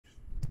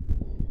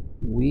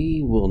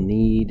we will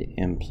need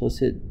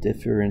implicit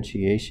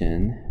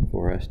differentiation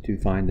for us to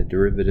find the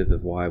derivative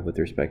of y with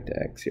respect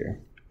to x here.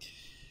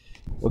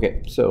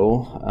 Okay,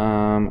 so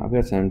I've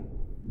got some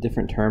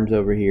different terms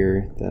over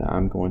here that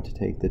I'm going to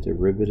take the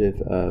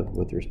derivative of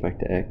with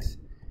respect to x.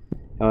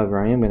 However,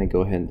 I am going to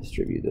go ahead and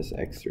distribute this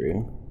x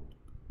through.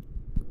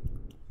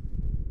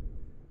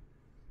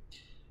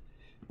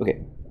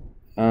 Okay,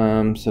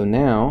 so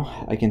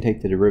now I can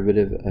take the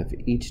derivative of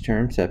each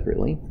term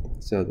separately.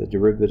 So the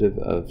derivative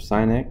of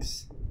sine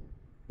x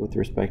with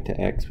respect to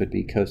x would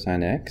be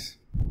cosine x.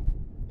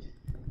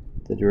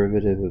 The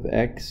derivative of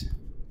x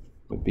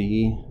would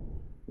be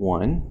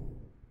 1.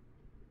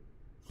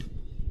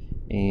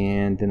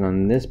 And then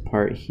on this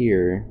part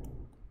here,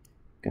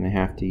 I'm going to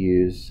have to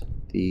use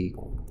the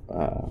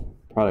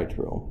product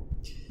rule.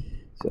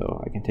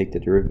 So I can take the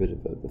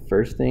derivative of the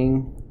first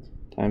thing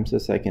times the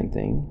second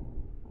thing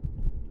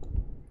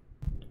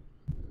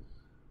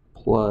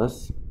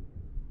plus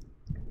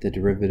the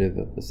derivative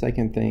of the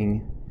second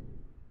thing,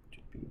 which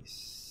would be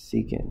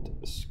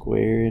secant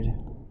squared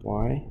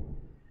y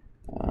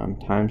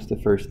times the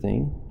first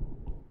thing.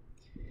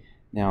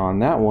 Now on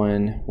that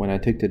one, when I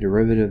took the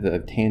derivative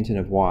of tangent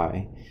of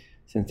y,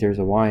 since there's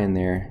a y in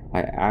there,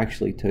 I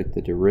actually took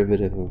the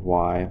derivative of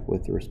y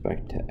with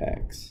respect to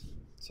x.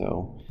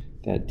 So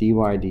that dy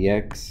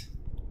dx,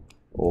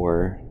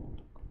 or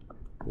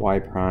y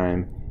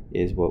prime,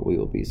 is what we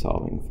will be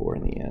solving for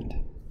in the end.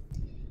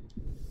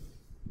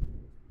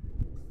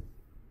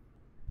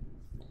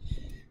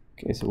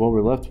 Okay, so what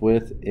we're left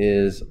with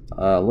is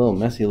a little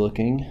messy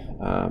looking,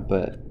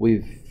 but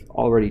we've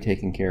already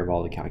taken care of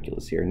all the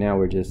calculus here. Now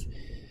we're just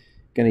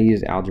going to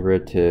use algebra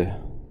to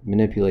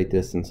manipulate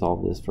this and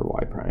solve this for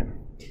y prime.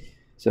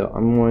 So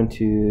I'm going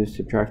to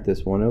subtract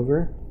this 1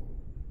 over.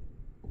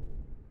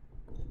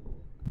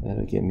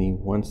 That'll get me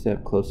one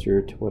step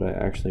closer to what I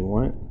actually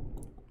want.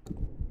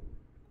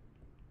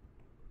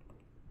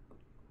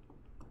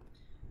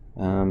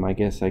 I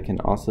guess I can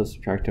also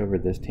subtract over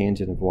this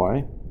tangent of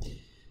y.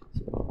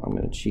 So I'm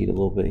going to cheat a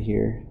little bit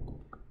here,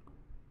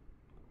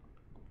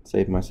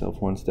 save myself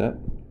one step,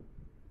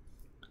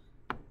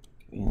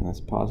 and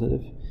that's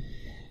positive.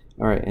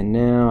 Alright, and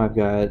now I've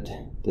got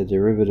the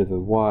derivative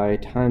of y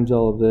times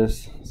all of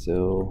this,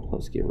 so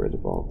let's get rid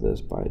of all of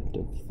this by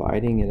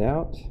dividing it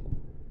out,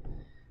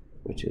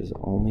 which is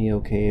only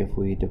okay if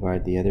we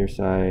divide the other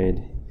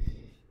side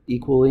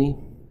equally.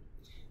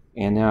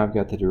 And now I've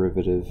got the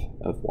derivative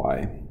of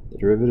y. The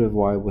derivative of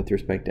y with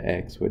respect to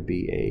x would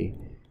be a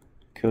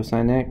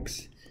cosine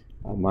x,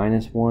 a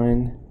minus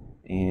 1,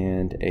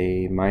 and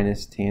a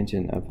minus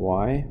tangent of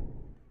y.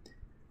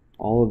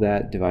 All of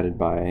that divided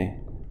by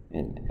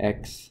an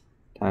x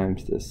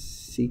times the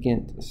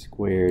secant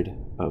squared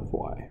of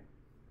y.